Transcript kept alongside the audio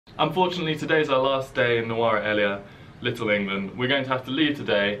Unfortunately, today's our last day in Nawara Elia, Little England. We're going to have to leave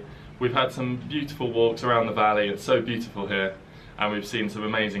today. We've had some beautiful walks around the valley. It's so beautiful here, and we've seen some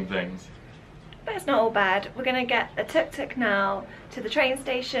amazing things. But it's not all bad. We're going to get a tuk-tuk now to the train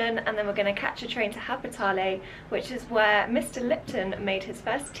station, and then we're going to catch a train to Haputale, which is where Mr. Lipton made his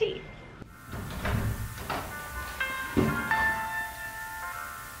first tea.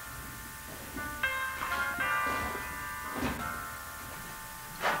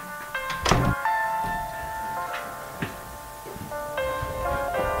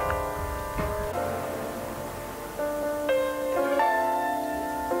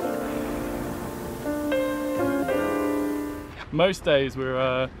 Most days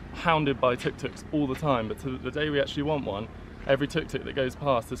we're hounded by tuk-tuks all the time, but the day we actually want one, every tuk-tuk that goes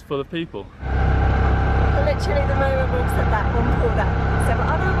past is full of people. Literally the moment we've said that, one pulled up, so we're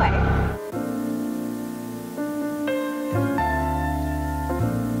on our way.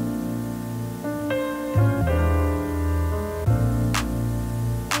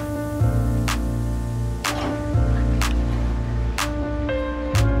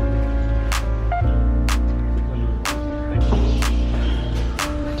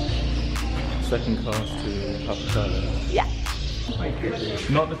 Second class to Haputale. Yeah.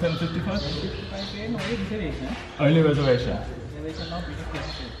 Not the 10:55? Only reservation.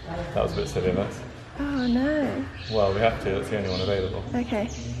 That was a bit silly of us. Oh no. Well, we have to, that's the only one available. Okay.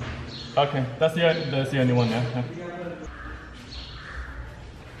 Okay, that's the only one, yeah?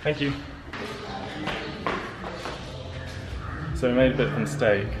 Thank you. So we made a bit of a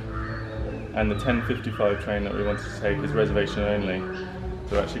mistake, and the 10:55 train that we wanted to take is reservation only.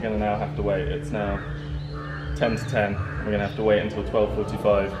 So we're actually going to now have to wait. It's now 10 to 10. We're going to have to wait until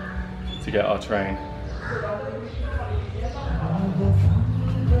 12:45 to get our train.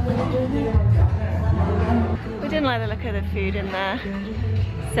 We didn't like the look of the food in there,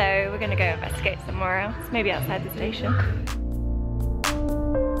 so we're going to go investigate somewhere else, maybe outside the station.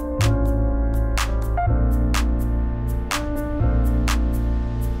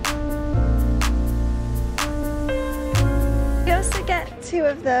 We also get two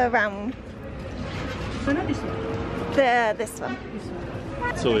of the round. This one.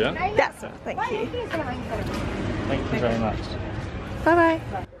 That's all, yeah? That's all, thank you. Thank you very much. Bye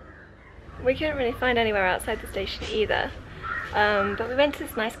bye. We couldn't really find anywhere outside the station either, but we went to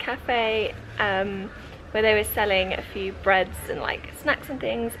this nice cafe where they were selling a few breads and like snacks and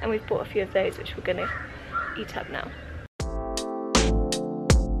things, and we've bought a few of those which we're gonna eat up now.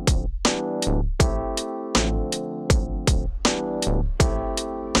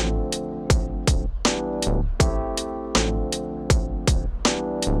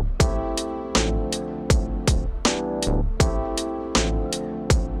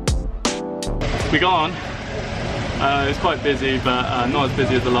 We got on. It's quite busy, but not as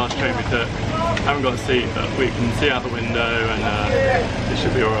busy as the last train we took. Haven't got a seat, but we can see out the window, and it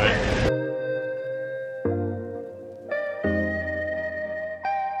should be alright.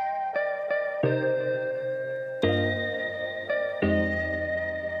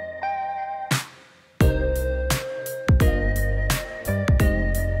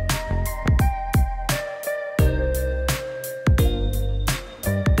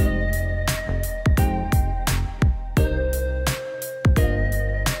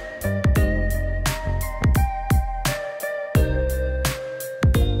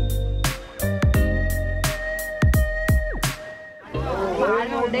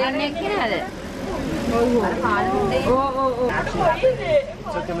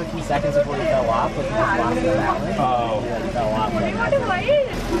 Took him a few seconds before he fell off, but he just lost the balance. Oh. Yeah, he fell off.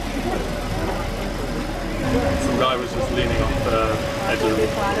 Some guy was just leaning off the edge of the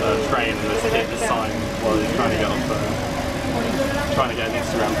train and just hit the sign while he was trying to get off trying to get an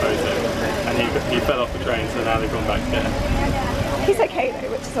Instagram photo, and he fell off the train, so now they've gone back to get him. He's okay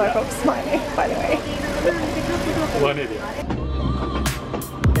though, which is why Bob's smiling, by the way. What an idiot.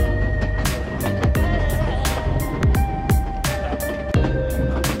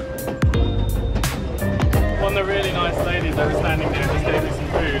 One of the really nice ladies that was standing here just gave me some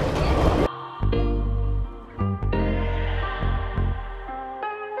food.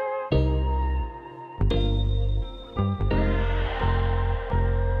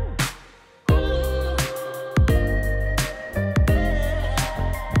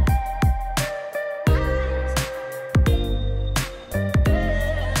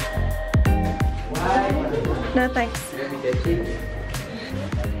 No thanks.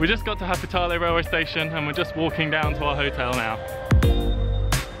 We just got to Haputale railway station and we're just walking down to our hotel now.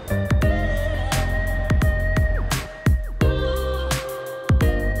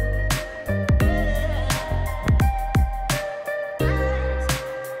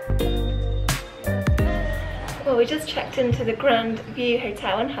 we just checked into the Grand View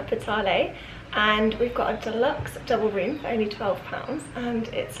Hotel in Haputale, and we've got a deluxe double room for only £12, and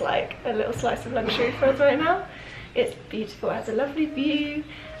it's like a little slice of luxury for us right now. It's beautiful, it has a lovely view,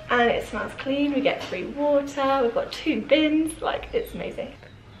 and it smells clean. We get free water, we've got 2 bins, like it's amazing.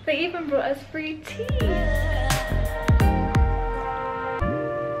 They even brought us free tea.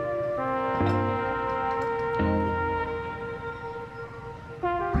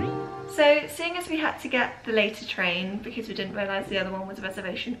 So seeing as we had to get the later train because we didn't realise the other one was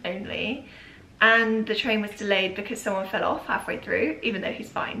reservation only, and the train was delayed because someone fell off halfway through, even though he's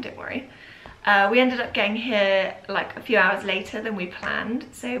fine, don't worry. We ended up getting here like a few hours later than we planned,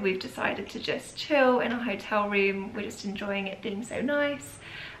 so we've decided to just chill in our hotel room. We're just enjoying it being so nice,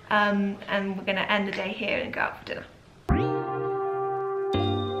 and we're going to end the day here and go out for dinner.